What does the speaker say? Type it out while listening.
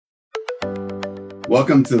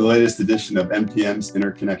Welcome to the latest edition of MPM's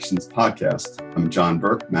Interconnections podcast. I'm John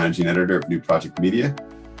Burke, Managing Editor of New Project Media.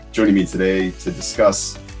 Joining me today to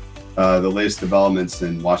discuss the latest developments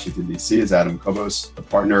in Washington, D.C. is Adam Kobos, a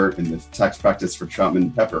partner in the tax practice for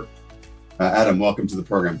Troutman Pepper. Adam, welcome to the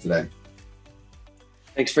program today.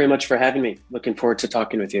 Thanks very much for having me. Looking forward to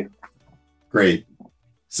talking with you. Great.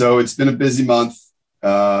 So it's been a busy month.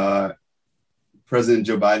 President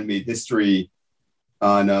Joe Biden made history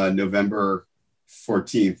on November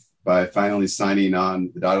 14th by finally signing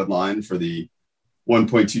on the dotted line for the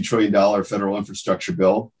 $1.2 trillion federal infrastructure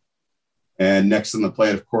bill. And next on the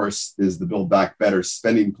plate, of course, is the Build Back Better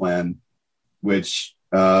spending plan, which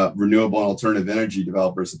renewable and alternative energy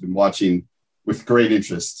developers have been watching with great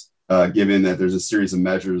interest, given that there's a series of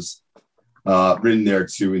measures written there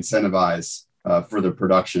to incentivize further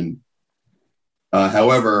production.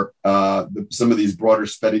 However, some of these broader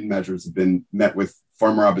spending measures have been met with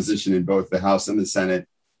far more opposition in both the House and the Senate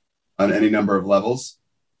on any number of levels.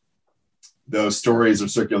 Those stories are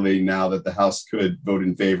circulating now that the House could vote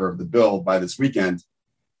in favor of the bill by this weekend.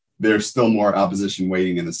 There's still more opposition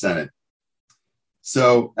waiting in the Senate.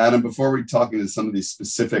 So, Adam, before we talk into some of these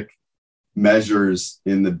specific measures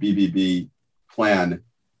in the BBB plan,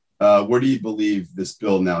 where do you believe this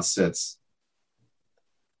bill now sits?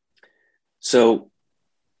 So,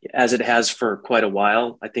 as it has for quite a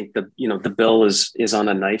while, I think the bill is on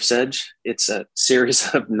a knife's edge. It's a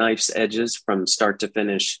series of knife's edges from start to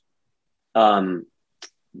finish. The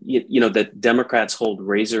Democrats hold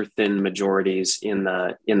razor thin majorities in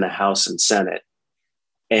the House and Senate,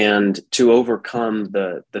 and to overcome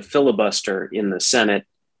the filibuster in the Senate,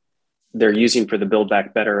 they're using for the Build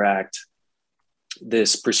Back Better Act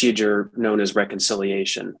this procedure known as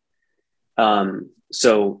reconciliation.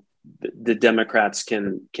 So the Democrats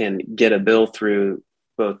can get a bill through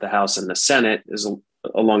both the House and the Senate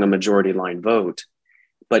along a majority line vote.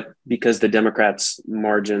 But because the Democrats'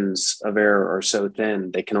 margins of error are so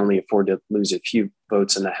thin, they can only afford to lose a few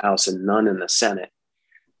votes in the House and none in the Senate.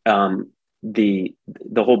 The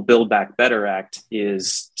whole Build Back Better Act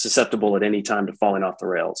is susceptible at any time to falling off the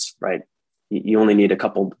rails, right? You only need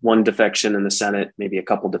one defection in the Senate, maybe a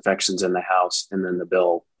couple defections in the House, and then the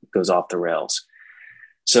bill goes off the rails.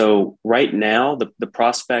 So right now, the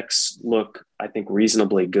prospects look, I think,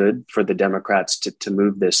 reasonably good for the Democrats to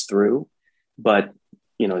move this through. But,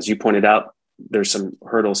 as you pointed out, there's some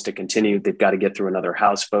hurdles to continue. They've got to get through another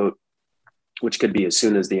House vote, which could be as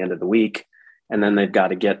soon as the end of the week. And then they've got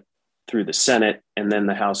to get through the Senate, and then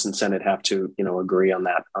the House and Senate have to, agree on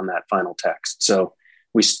that final text. So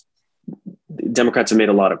Democrats have made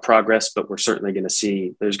a lot of progress, but we're certainly going to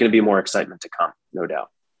see there's going to be more excitement to come, no doubt.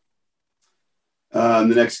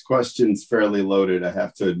 The next question is fairly loaded, I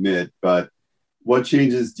have to admit, but what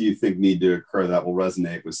changes do you think need to occur that will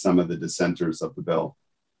resonate with some of the dissenters of the bill?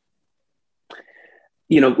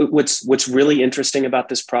 What's really interesting about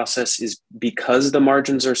this process is because the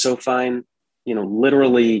margins are so fine,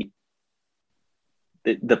 literally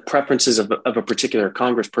the preferences of a particular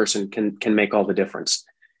congressperson can make all the difference.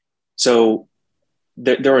 So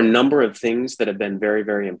there are a number of things that have been very,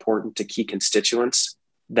 very important to key constituents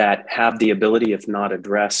that have the ability, if not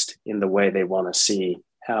addressed in the way they want to see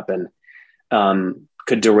happen,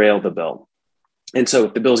 could derail the bill. And so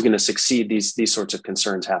if the bill is going to succeed, these sorts of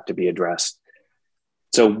concerns have to be addressed.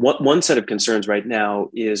 So one set of concerns right now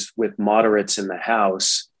is with moderates in the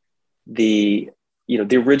House. The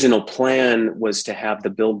original plan was to have the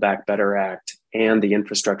Build Back Better Act and the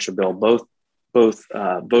infrastructure bill both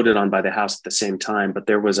voted on by the House at the same time, but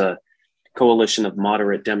there was a coalition of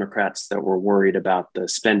moderate Democrats that were worried about the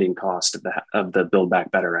spending cost of the Build Back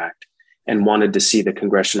Better Act and wanted to see the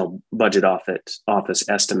Congressional Budget Office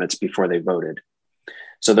estimates before they voted.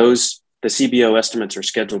 So the CBO estimates are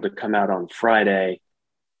scheduled to come out on Friday.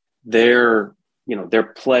 Their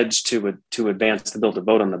pledge to advance the bill to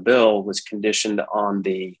vote on the bill was conditioned on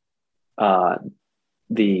the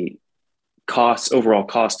overall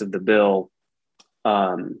cost of the bill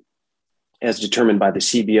as determined by the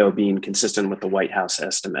CBO being consistent with the White House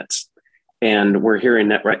estimates. And we're hearing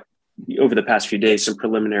that right over the past few days, some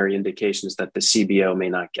preliminary indications that the CBO may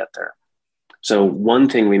not get there. So one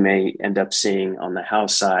thing we may end up seeing on the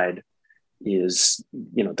House side is,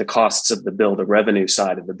 the costs of the bill, the revenue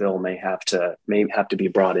side of the bill may have to be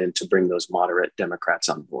brought in to bring those moderate Democrats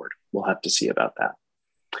on board. We'll have to see about that.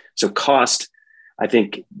 So cost, I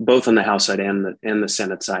think both on the House side and the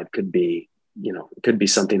Senate side could be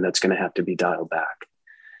something that's going to have to be dialed back.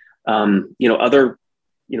 Other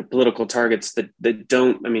political targets that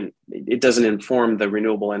don't, it doesn't inform the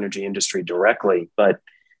renewable energy industry directly, but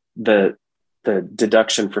the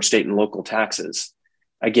deduction for state and local taxes,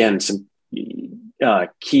 again,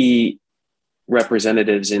 key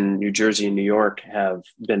representatives in New Jersey and New York have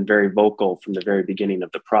been very vocal from the very beginning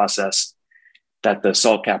of the process that the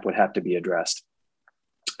SALT cap would have to be addressed.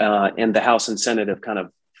 And the House and Senate have kind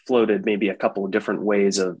of floated maybe a couple of different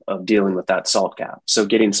ways of dealing with that SALT cap. So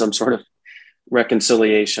getting some sort of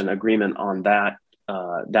reconciliation agreement on that,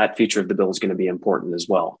 that feature of the bill is going to be important as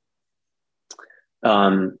well.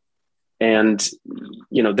 And,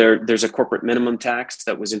 you know, there's a corporate minimum tax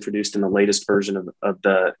that was introduced in the latest version of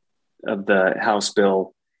the House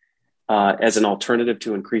bill as an alternative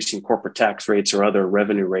to increasing corporate tax rates or other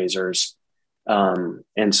revenue raisers.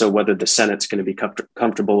 And so whether the Senate's going to be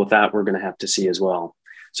comfortable with that, we're going to have to see as well.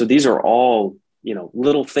 So these are all, you know,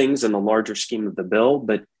 little things in the larger scheme of the bill,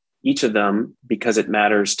 but each of them, because it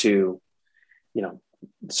matters to, you know,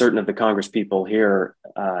 certain of the Congress people here,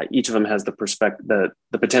 each of them has the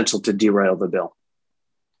potential to derail the bill.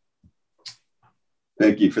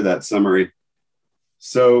 Thank you for that summary.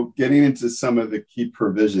 So getting into some of the key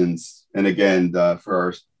provisions, and again,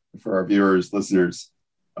 for our viewers, listeners,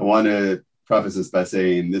 I want to preface this by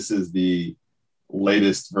saying this is the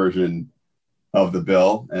latest version of the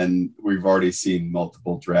bill, and we've already seen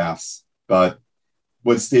multiple drafts. But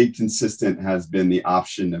what stayed consistent has been the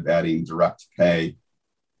option of adding direct pay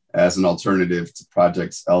as an alternative to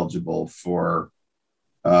projects eligible for,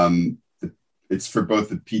 it's for both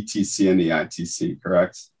the PTC and the ITC,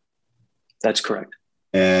 correct? That's correct.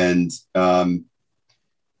 And,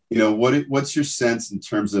 you know, what's your sense in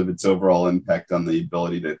terms of its overall impact on the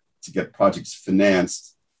ability to get projects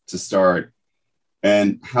financed to start?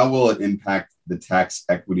 And how will it impact the tax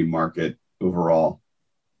equity market overall?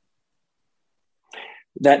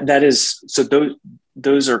 That is, so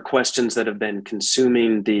those are questions that have been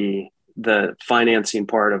consuming the financing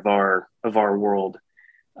part of our world.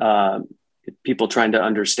 People trying to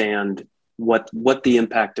understand what the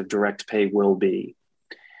impact of direct pay will be.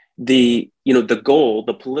 The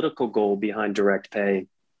political goal behind direct pay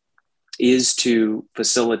is to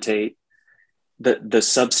facilitate the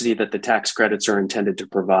subsidy that the tax credits are intended to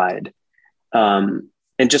provide. And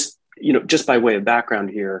just by way of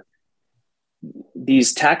background here,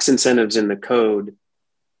 these tax incentives in the code,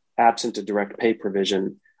 absent a direct pay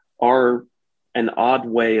provision, are an odd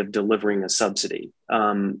way of delivering a subsidy.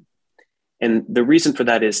 And the reason for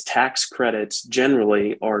that is tax credits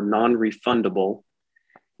generally are non-refundable,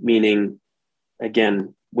 meaning,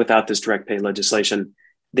 again, without this direct pay legislation,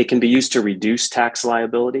 they can be used to reduce tax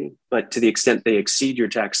liability, but to the extent they exceed your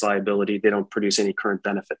tax liability, they don't produce any current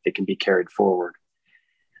benefit. They can be carried forward.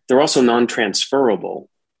 They're also non-transferable.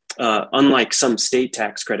 Unlike some state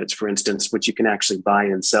tax credits, for instance, which you can actually buy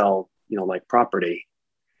and sell, like property.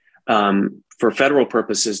 For federal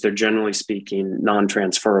purposes, they're generally speaking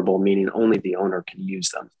non-transferable, meaning only the owner can use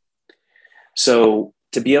them. So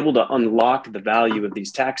to be able to unlock the value of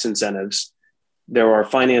these tax incentives, there are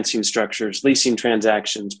financing structures, leasing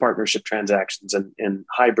transactions, partnership transactions, and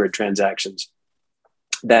hybrid transactions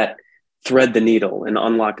that thread the needle and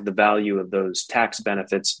unlock the value of those tax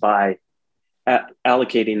benefits by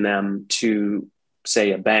allocating them to,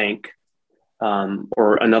 say, a bank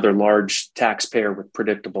or another large taxpayer with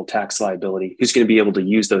predictable tax liability who's going to be able to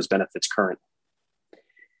use those benefits currently.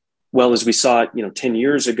 Well, as we saw, 10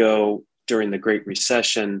 years ago during the Great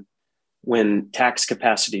Recession, when tax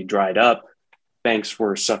capacity dried up, banks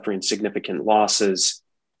were suffering significant losses.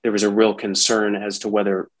 There was a real concern as to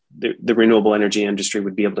whether the renewable energy industry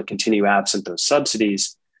would be able to continue absent those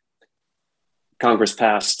subsidies. Congress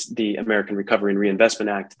passed the American Recovery and Reinvestment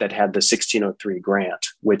Act that had the 1603 grant,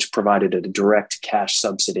 which provided a direct cash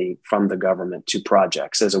subsidy from the government to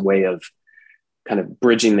projects as a way of kind of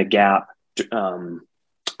bridging the gap,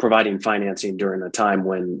 providing financing during a time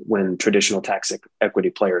when traditional tax equity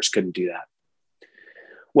players couldn't do that.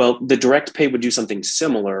 Well, the direct pay would do something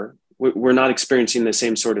similar. We're not experiencing the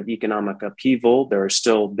same sort of economic upheaval. There are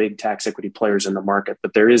still big tax equity players in the market,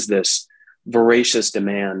 but there is this voracious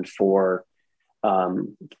demand for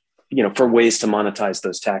ways to monetize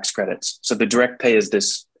those tax credits. So the direct pay is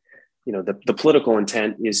this, the political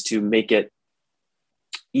intent is to make it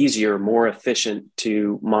easier, more efficient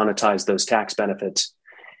to monetize those tax benefits.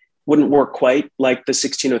 Wouldn't work quite like the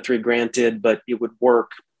 1603 grant did, but it would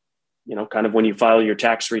work, kind of when you file your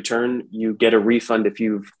tax return, you get a refund if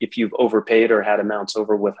you've overpaid or had amounts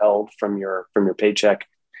over withheld from your paycheck.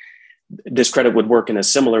 This credit would work in a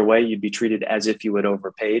similar way. You'd be treated as if you had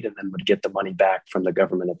overpaid and then would get the money back from the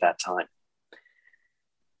government at that time.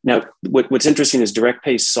 Now, what's interesting is direct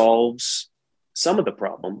pay solves some of the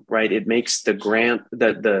problem, right? It makes the grant,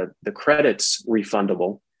 the credits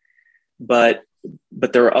refundable, but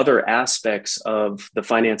there are other aspects of the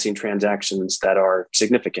financing transactions that are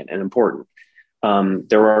significant and important.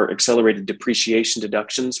 There are accelerated depreciation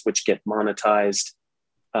deductions, which get monetized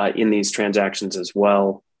in these transactions as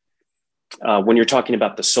well. When you're talking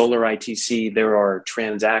about the solar ITC, there are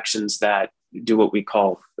transactions that do what we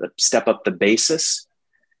call step up the basis,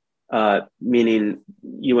 meaning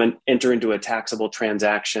you enter into a taxable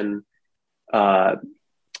transaction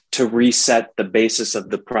to reset the basis of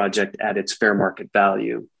the project at its fair market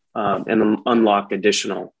value and unlock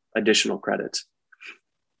additional credits.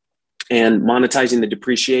 And monetizing the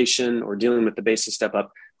depreciation or dealing with the basis step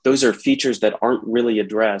up, those are features that aren't really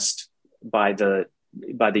addressed by the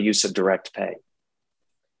use of direct pay.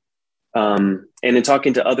 And in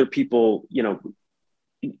talking to other people,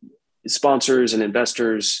 sponsors and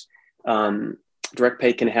investors, direct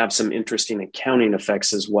pay can have some interesting accounting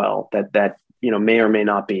effects as well that may or may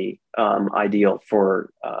not be ideal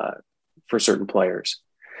for certain players.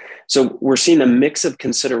 So we're seeing a mix of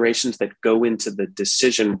considerations that go into the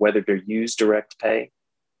decision whether to use direct pay.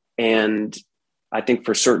 And I think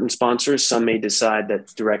for certain sponsors, some may decide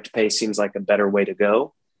that direct pay seems like a better way to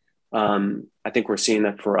go. I think we're seeing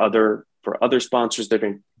that for other sponsors, they're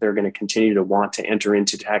going to continue to want to enter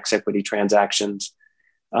into tax equity transactions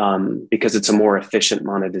because it's a more efficient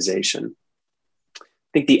monetization. I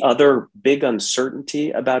think the other big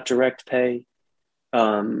uncertainty about direct pay,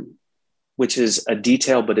 which is a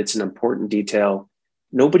detail, but it's an important detail,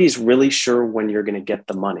 nobody's really sure when you're going to get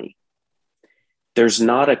the money. There's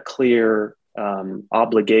not a clear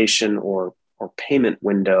obligation or payment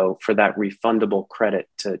window for that refundable credit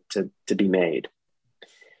to be made.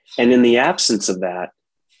 And in the absence of that,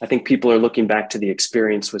 I think people are looking back to the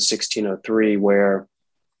experience with 1603, where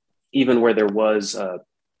even where there was a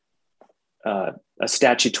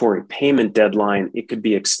statutory payment deadline, it could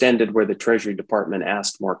be extended where the Treasury Department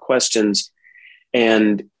asked more questions.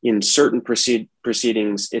 And in certain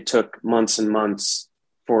proceedings, it took months and months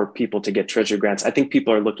for people to get Treasury grants. I think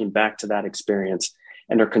people are looking back to that experience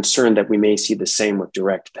and are concerned that we may see the same with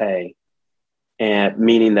direct pay, and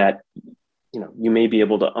meaning that you may be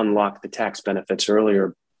able to unlock the tax benefits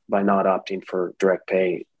earlier by not opting for direct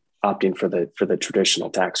pay, opting for the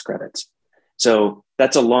traditional tax credits. So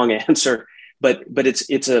that's a long answer, but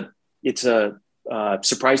it's a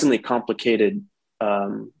surprisingly complicated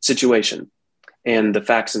situation, and the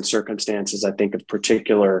facts and circumstances, I think, of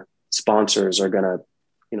particular sponsors are going to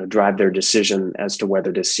drive their decision as to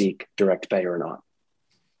whether to seek direct pay or not.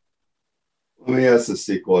 Let me ask a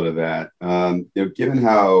sequel to that. Given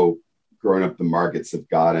how grown up the markets have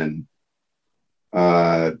gotten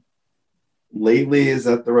lately, is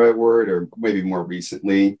that the right word, or maybe more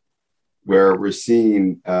recently, where we're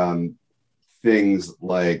seeing things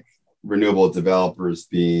like renewable developers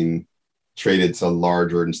being traded to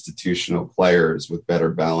larger institutional players with better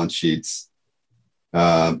balance sheets,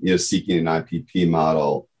 seeking an IPP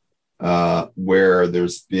model, where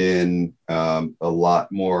there's been a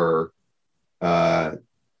lot more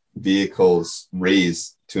vehicles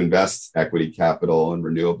raised to invest equity capital in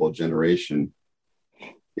renewable generation.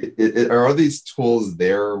 Are these tools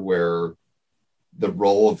there where the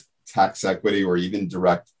role of tax equity or even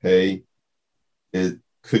direct pay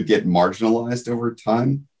could get marginalized over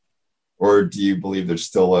time? Or do you believe there's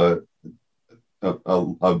still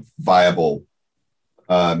a viable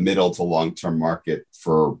middle to long-term market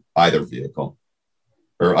for either vehicle,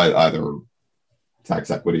 or either tax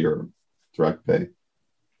equity or direct pay?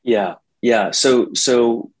 Yeah.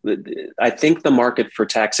 So I think the market for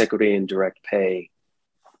tax equity and direct pay,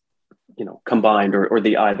 combined or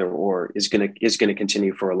the either or is going to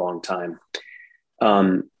continue for a long time,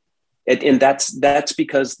 and that's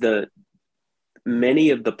because many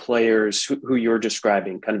of the players who you're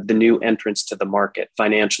describing, kind of the new entrants to the market,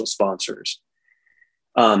 financial sponsors,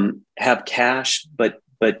 have cash, but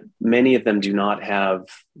many of them do not have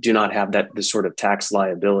the sort of tax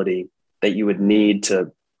liability that you would need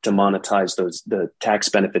to monetize the tax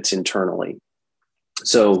benefits internally.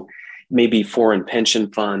 So maybe foreign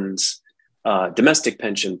pension funds, domestic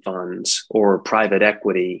pension funds, or private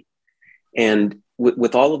equity. And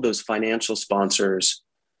with all of those financial sponsors,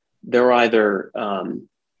 they're either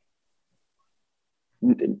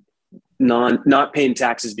not paying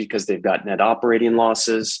taxes because they've got net operating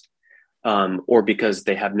losses, or because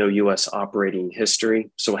they have no U.S. operating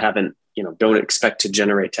history, so don't expect to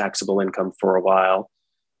generate taxable income for a while,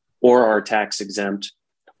 or are tax exempt,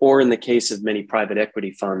 or in the case of many private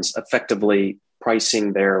equity funds, effectively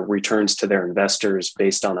pricing their returns to their investors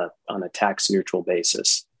based on a tax neutral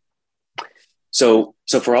basis. So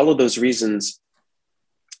for all of those reasons,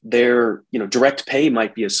 direct pay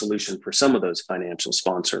might be a solution for some of those financial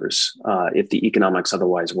sponsors if the economics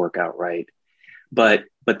otherwise work out right. but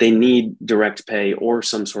they need direct pay or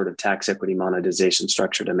some sort of tax equity monetization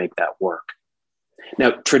structure to make that work.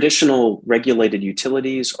 Now, traditional regulated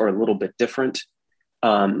utilities are a little bit different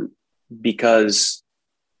because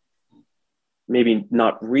maybe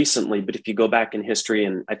not recently, but if you go back in history,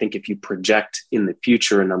 and I think if you project in the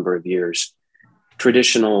future a number of years,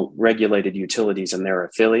 traditional regulated utilities and their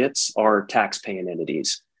affiliates are tax-paying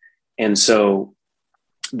entities. And so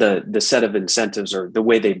the set of incentives or the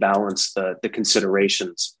way they balance the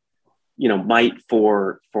considerations, might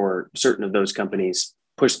for certain of those companies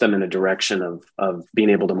push them in a direction of being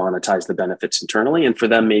able to monetize the benefits internally. And for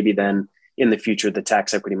them, maybe then in the future, the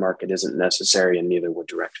tax equity market isn't necessary and neither would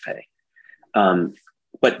direct pay.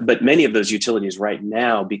 But many of those utilities right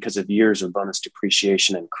now, because of years of bonus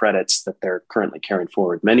depreciation and credits that they're currently carrying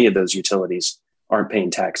forward, many of those utilities aren't paying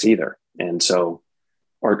tax either. And so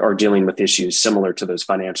are dealing with issues similar to those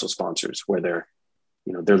financial sponsors where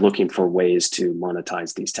they're looking for ways to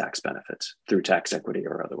monetize these tax benefits through tax equity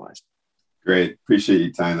or otherwise. Great. Appreciate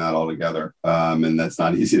you tying that all together. And that's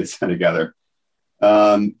not easy to tie together.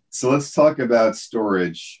 So let's talk about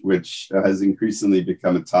storage, which has increasingly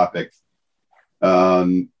become a topic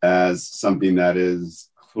as something that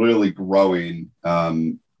is clearly growing,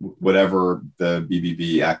 whatever the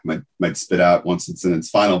BBB Act might spit out once it's in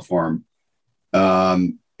its final form.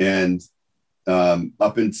 And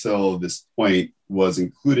up until this point was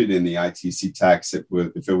included in the ITC tax if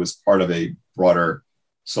it was part of a broader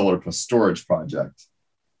solar plus storage project.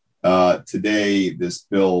 Today, this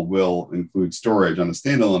bill will include storage on a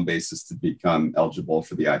standalone basis to become eligible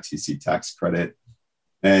for the ITC tax credit.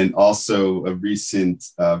 And also a recent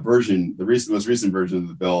version, most recent version of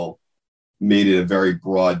the bill made it a very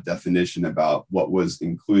broad definition about what was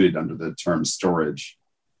included under the term storage.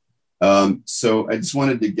 So I just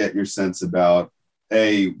wanted to get your sense about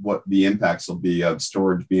A, what the impacts will be of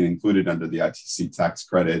storage being included under the ITC tax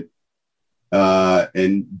credit,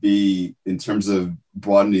 and B, in terms of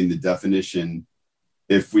broadening the definition,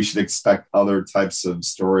 if we should expect other types of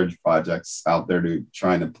storage projects out there to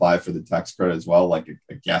try and apply for the tax credit as well, like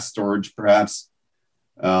a gas storage, perhaps.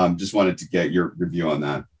 Just wanted to get your view on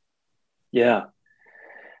that. Yeah.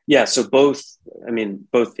 So both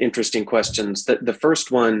interesting questions. The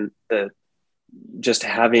first one, just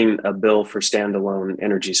having a bill for standalone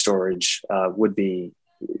energy storage would be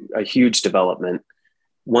a huge development.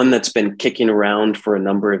 One that's been kicking around for a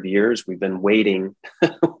number of years. We've been waiting,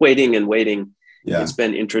 waiting. Yeah. It's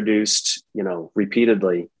been introduced,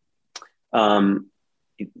 repeatedly. And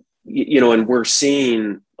we're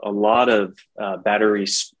seeing a lot of battery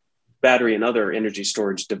and other energy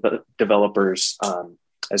storage developers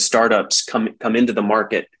as startups come into the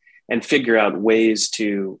market and figure out ways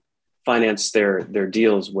to finance their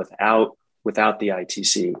deals without the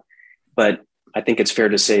ITC. But I think it's fair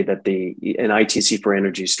to say that an ITC for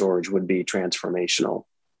energy storage would be transformational.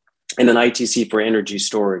 And an ITC for energy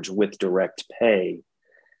storage with direct pay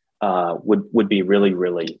would be really,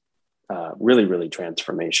 really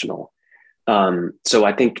transformational. So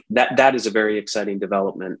I think that is a very exciting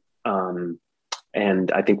development.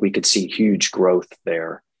 And I think we could see huge growth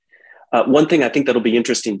there. One thing I think that'll be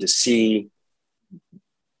interesting to see,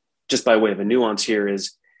 just by way of a nuance here,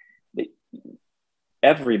 is that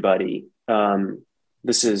everybody,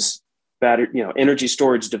 this is battery, energy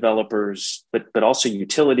storage developers, but also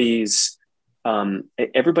utilities.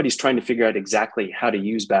 Everybody's trying to figure out exactly how to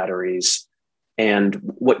use batteries and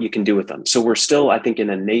what you can do with them. So we're still, I think, in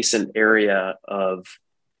a nascent area of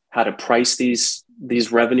how to price these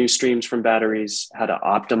revenue streams from batteries, how to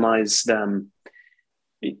optimize them.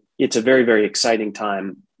 It's a very, very exciting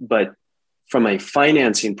time. But from a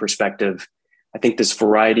financing perspective, I think this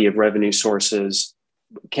variety of revenue sources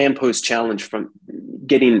can pose challenge from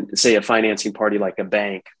getting, say, a financing party like a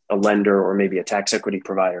bank, a lender, or maybe a tax equity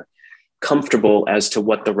provider comfortable as to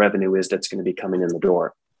what the revenue is that's going to be coming in the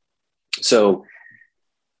door. So,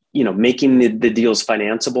 making the deals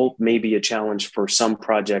financeable may be a challenge for some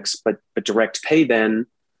projects, but direct pay then,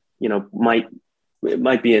 might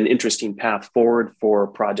be an interesting path forward for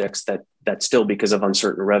projects that still, because of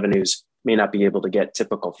uncertain revenues, may not be able to get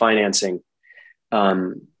typical financing.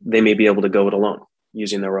 They may be able to go it alone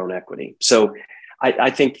using their own equity. So I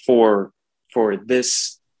think for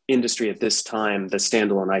this industry at this time, the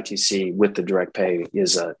standalone ITC with the direct pay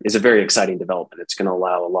is a very exciting development. It's going to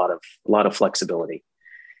allow a lot of flexibility.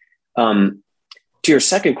 To your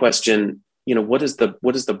second question, what does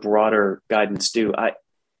the broader guidance do?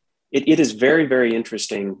 It is very, very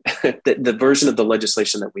interesting. the version of the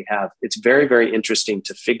legislation that we have, it's very, very interesting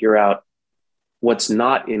to figure out what's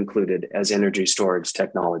not included as energy storage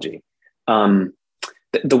technology.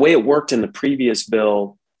 The way it worked in the previous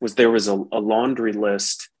bill was there was a laundry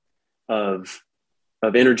list of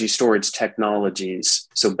energy storage technologies.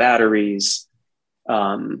 So batteries,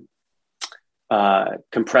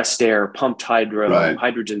 compressed air, pumped hydro, right.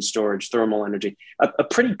 hydrogen storage, thermal energy, a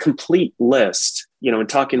pretty complete list, and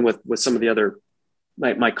talking with some of the other,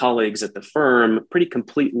 my colleagues at the firm, pretty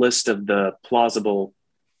complete list of the plausible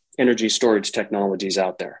energy storage technologies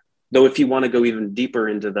out there. Though if you want to go even deeper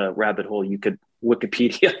into the rabbit hole, you could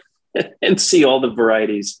Wikipedia and see all the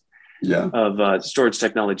varieties of storage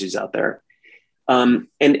technologies out there. And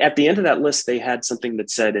at the end of that list, they had something that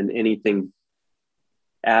said, and anything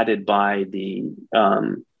added by the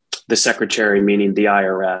secretary, meaning the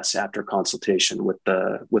IRS, after consultation with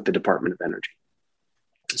the Department of Energy.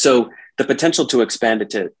 So the potential to expand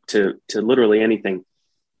it to literally anything.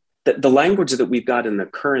 The language that we've got in the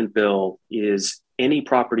current bill is any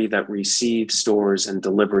property that receives, stores, and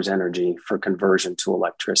delivers energy for conversion to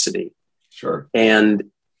electricity. Sure.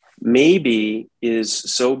 And maybe is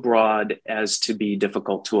so broad as to be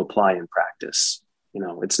difficult to apply in practice.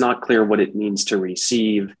 It's not clear what it means to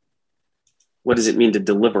receive. What does it mean to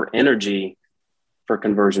deliver energy for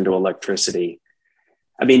conversion to electricity?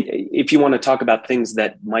 I mean, if you want to talk about things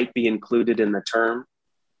that might be included in the term,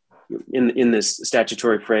 in this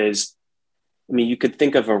statutory phrase, I mean, you could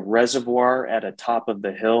think of a reservoir at a top of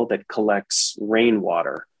the hill that collects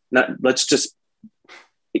rainwater. Let's just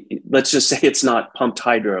say it's not pumped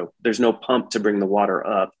hydro. There's no pump to bring the water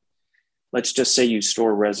up. Let's just say you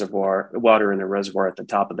store water in a reservoir at the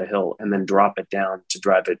top of the hill and then drop it down to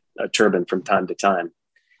drive a turbine from time to time.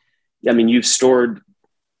 I mean, you've stored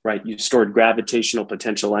gravitational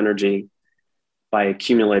potential energy by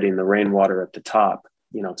accumulating the rainwater at the top.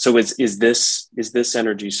 So is this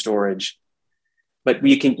energy storage? But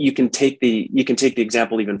you can take the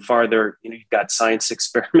example even farther. You've got science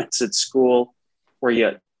experiments at school where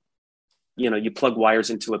you plug wires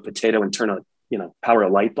into a potato and power a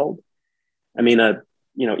light bulb. I mean,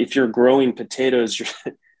 if you're growing potatoes,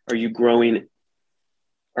 are you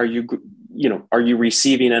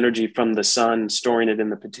receiving energy from the sun, storing it in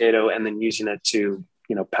the potato, and then using it to,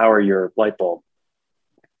 power your light bulb?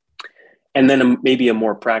 And then maybe a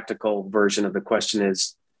more practical version of the question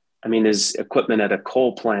is equipment at a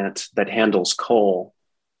coal plant that handles coal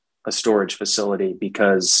a storage facility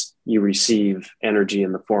because you receive energy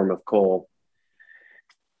in the form of coal,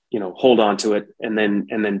 hold on to it and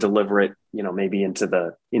then deliver it, maybe into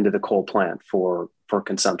the coal plant for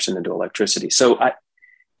consumption into electricity. So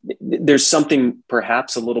there's something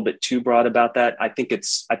perhaps a little bit too broad about that. I think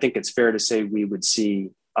it's fair to say we would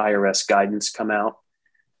see IRS guidance come out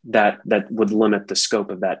that would limit the scope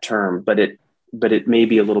of that term, but it may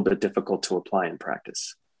be a little bit difficult to apply in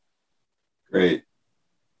practice. Great.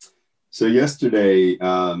 So yesterday,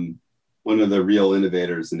 one of the real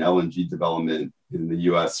innovators in LNG development in the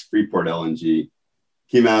U.S., Freeport LNG,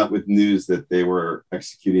 came out with news that they were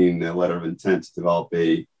executing a letter of intent to develop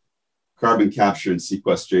a carbon capture and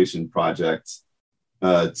sequestration project,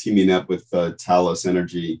 teaming up with Talos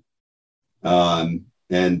Energy. Carbon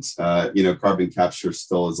capture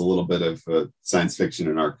still is a little bit of science fiction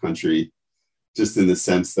in our country, just in the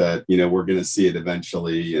sense that, we're going to see it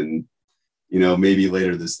eventually and, maybe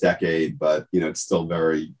later this decade, but, it's still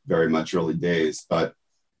very, very much early days. But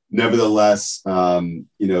nevertheless,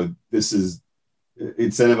 this is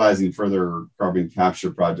incentivizing further carbon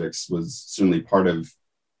capture projects was certainly part of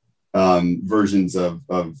versions of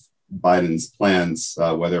Biden's plans,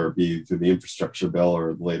 whether it be through the infrastructure bill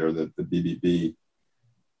or later the BBB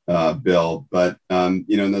bill. But,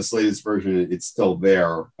 in this latest version, it's still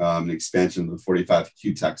there, an expansion of the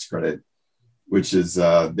 45Q tax credit, which is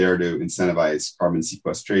there to incentivize carbon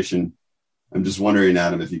sequestration. I'm just wondering,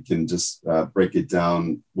 Adam, if you can just break it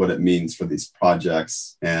down, what it means for these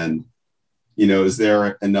projects. And, is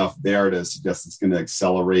there enough there to suggest it's going to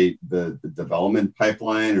accelerate the development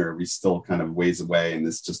pipeline, or are we still kind of ways away and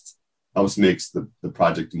this just helps makes the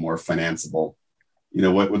project more financeable?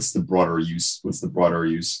 What's the broader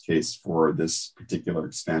use case for this particular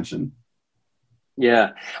expansion?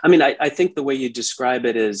 Yeah. I mean, I think the way you describe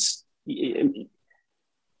it is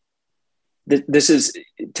this is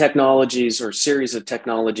technologies or series of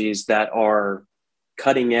technologies that are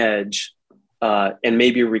cutting edge and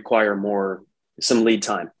maybe require some lead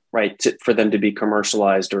time, right, for them to be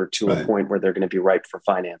commercialized or to a point where they're going to be ripe for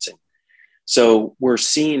financing. So we're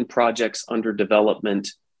seeing projects under development.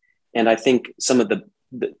 And I think some of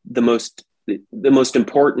the most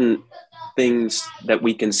important things that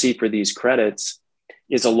we can see for these credits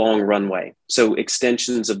is a long runway. So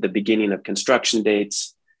extensions of the beginning of construction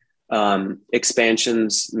dates,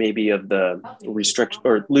 expansions maybe of the restriction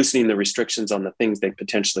or loosening the restrictions on the things they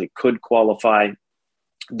potentially could qualify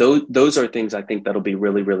those are things I think that'll be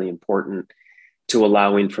really, really important to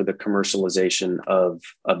allowing for the commercialization of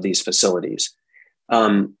these facilities.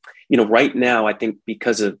 Right now, I think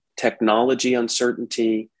because of technology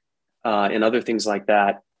uncertainty and other things like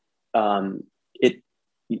that,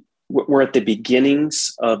 we're at the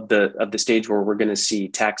beginnings of the stage where we're going to see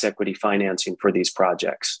tax equity financing for these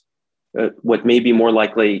projects. What may be more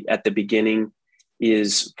likely at the beginning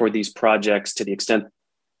is for these projects, to the extent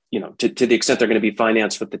to the extent they're going to be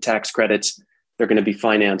financed with the tax credits, they're going to be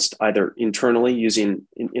financed either internally using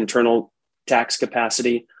internal tax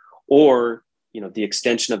capacity, or the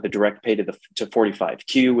extension of the direct pay to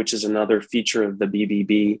 45Q, which is another feature of the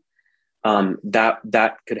BBB.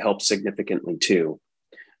 That could help significantly too.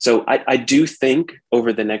 So I do think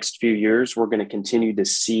over the next few years, we're going to continue to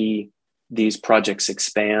see these projects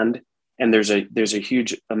expand. And there's a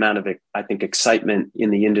huge amount of, I think, excitement in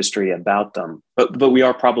the industry about them. But we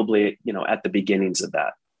are probably, at the beginnings of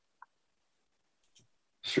that.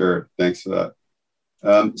 Sure. Thanks for that.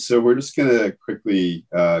 So we're just going to quickly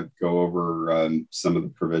go over some of the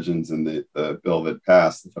provisions in the bill that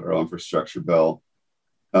passed, the federal infrastructure bill.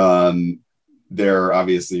 There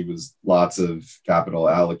obviously was lots of capital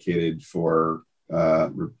allocated for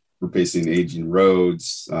replacing aging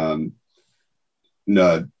roads,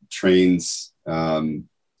 trains,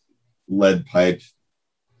 lead pipe,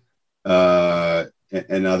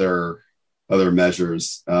 and other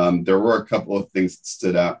measures. There were a couple of things that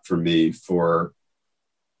stood out for me for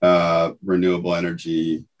renewable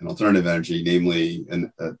energy and alternative energy, namely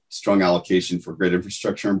a strong allocation for grid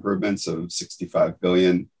infrastructure improvements of $65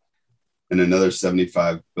 billion and another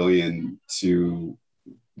 $75 billion to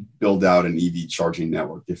build out an EV charging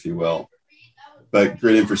network, if you will. But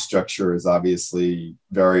grid infrastructure is obviously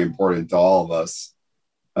very important to all of us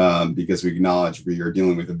because we acknowledge we are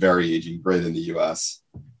dealing with a very aging grid in the U.S.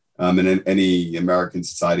 And any American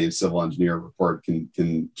Society of Civil Engineer report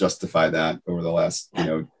can justify that over the last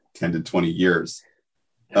 10 to 20 years.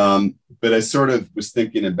 But I sort of was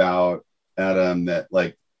thinking about, Adam, that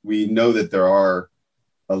we know that there are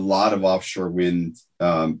a lot of offshore wind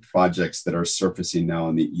projects that are surfacing now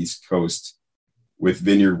on the East Coast, with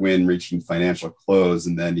Vineyard Wind reaching financial close.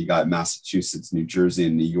 And then you got Massachusetts, New Jersey,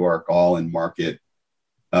 and New York all in market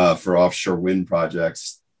for offshore wind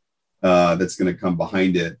projects that's going to come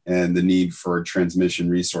behind it. And the need for transmission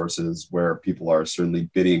resources, where people are certainly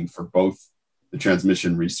bidding for both the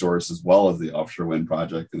transmission resource as well as the offshore wind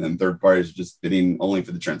project. And then third parties are just bidding only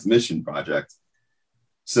for the transmission project.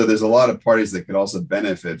 So there's a lot of parties that could also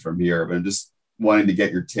benefit from here. But I'm just wanting to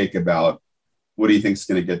get your take about, what do you think is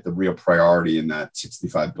going to get the real priority in that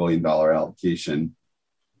 $65 billion allocation?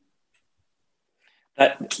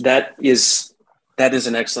 That is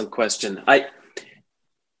an excellent question.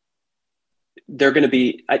 That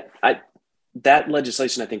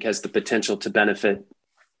legislation, I think, has the potential to benefit,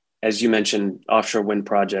 as you mentioned, offshore wind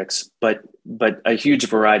projects, but a huge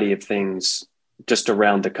variety of things just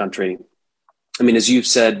around the country. I mean, as you've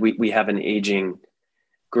said, we have an aging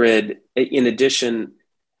grid. In addition,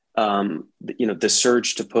 the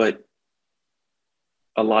surge to put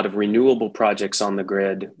a lot of renewable projects on the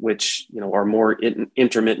grid, which are more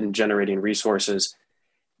intermittent generating resources,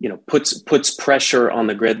 puts pressure on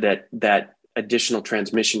the grid that additional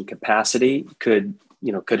transmission capacity could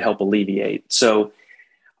help alleviate. So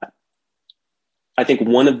I think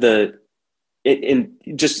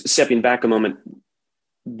just stepping back a moment,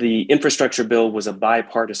 the infrastructure bill was a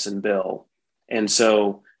bipartisan bill. And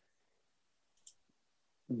so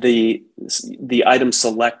the items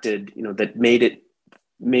selected, that made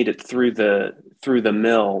it through the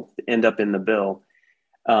mill, end up in the bill,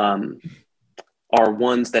 are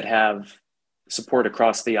ones that have support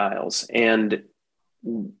across the aisles. And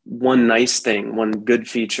one nice thing, one good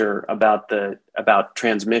feature about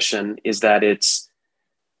transmission is that it's,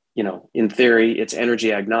 in theory, it's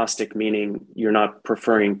energy agnostic, meaning you're not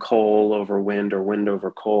preferring coal over wind or wind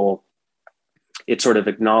over coal. It sort of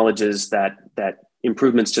acknowledges that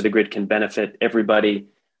improvements to the grid can benefit everybody,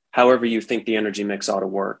 however you think the energy mix ought to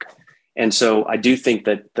work. And so I do think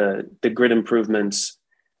that the grid improvements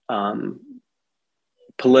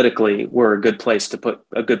politically were a good place to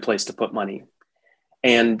put money.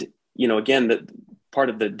 And, again, the part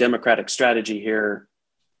of the Democratic strategy here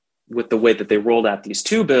with the way that they rolled out these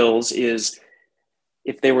two bills is,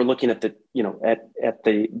 if they were looking at the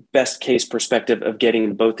best case perspective of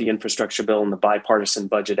getting both the infrastructure bill and the bipartisan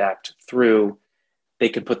budget act through, they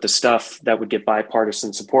could put the stuff that would get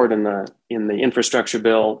bipartisan support in the infrastructure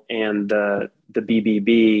bill, and the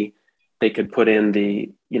BBB, they could put in the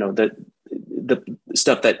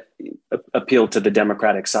stuff that appealed to the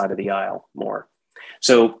Democratic side of the aisle more.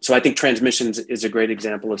 So I think transmissions is a great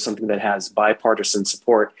example of something that has bipartisan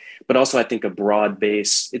support, but also I think a broad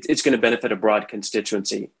base. It's going to benefit a broad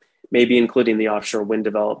constituency, maybe including the offshore wind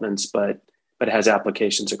developments, but it has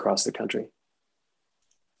applications across the country.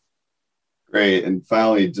 Great. And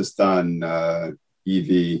finally, just on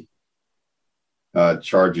EV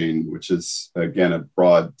charging, which is, again, a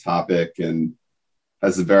broad topic and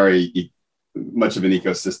has a very much of an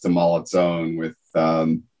ecosystem all its own with,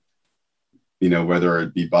 whether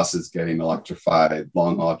it be buses getting electrified,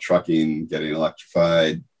 long haul trucking getting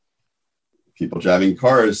electrified, people driving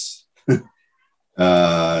cars,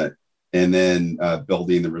 and then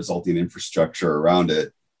building the resulting infrastructure around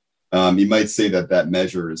it. You might say that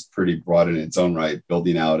measure is pretty broad in its own right,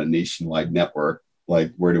 building out a nationwide network.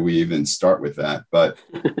 Like, where do we even start with that? But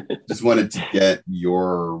just wanted to get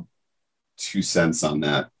your 2 cents on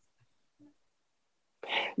that.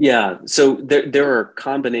 Yeah, so there are a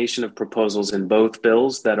combination of proposals in both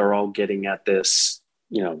bills that are all getting at this,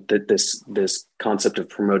 this concept of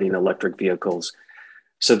promoting electric vehicles.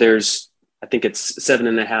 So there's, I think it's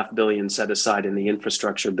 $7.5 billion set aside in the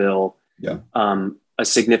infrastructure bill. Yeah. A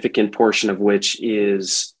significant portion of which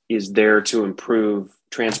is there to improve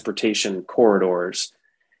transportation corridors.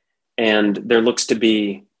 And there looks to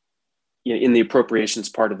be, in the appropriations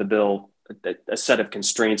part of the bill, a set of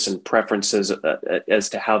constraints and preferences as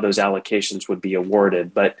to how those allocations would be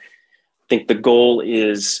awarded. But I think the goal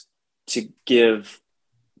is to give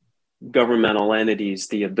governmental entities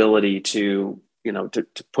the ability to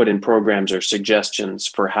put in programs or suggestions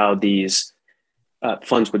for how these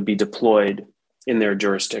funds would be deployed in their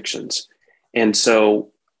jurisdictions. And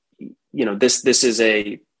so, this is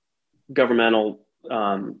a governmental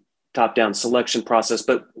top-down selection process,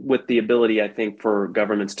 but with the ability, I think, for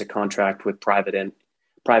governments to contract with private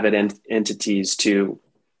entities to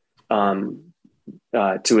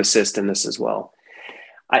assist in this as well.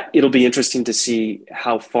 It'll be interesting to see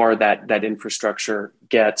how far that infrastructure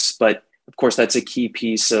gets, but of course, that's a key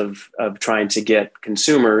piece of trying to get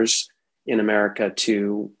consumers in America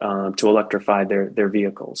to electrify their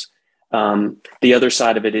vehicles. The other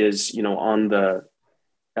side of it is, on the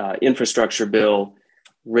infrastructure bill,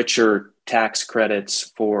 richer tax credits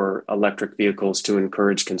for electric vehicles to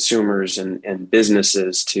encourage consumers and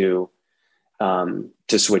businesses to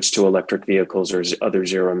switch to electric vehicles or other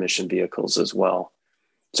zero emission vehicles as well.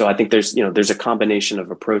 So I think there's a combination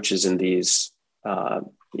of approaches in these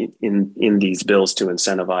in these bills to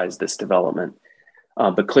incentivize this development,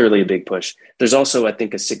 but clearly a big push. There's also, I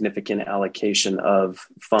think, a significant allocation of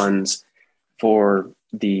funds for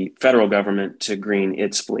the federal government to green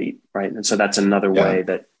its fleet, right? And so that's another way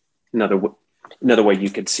you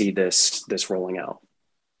could see this rolling out.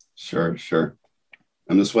 Sure.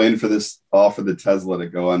 I'm just waiting for the Tesla to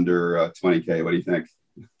go under 20K. What do you think?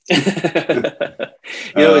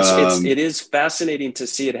 It is fascinating to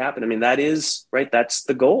see it happen. I mean, that is right. That's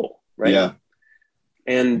the goal, right? Yeah.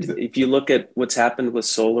 And if you look at what's happened with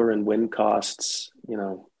solar and wind costs,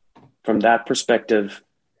 from that perspective,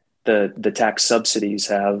 the tax subsidies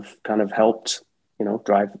have kind of helped,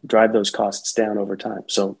 drive those costs down over time.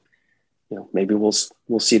 So, maybe we'll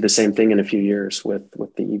see the same thing in a few years with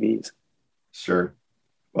the EVs. Sure.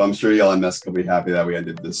 Well, I'm sure Elon Musk will be happy that we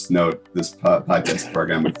ended this podcast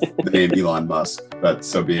program with the name Elon Musk, but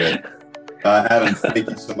so be it. Adam, thank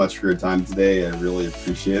you so much for your time today. I really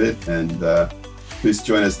appreciate it. And please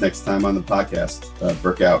join us next time on the podcast.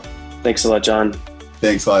 Burke out. Thanks a lot, John.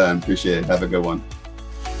 Thanks a lot, Adam. Appreciate it. Have a good one.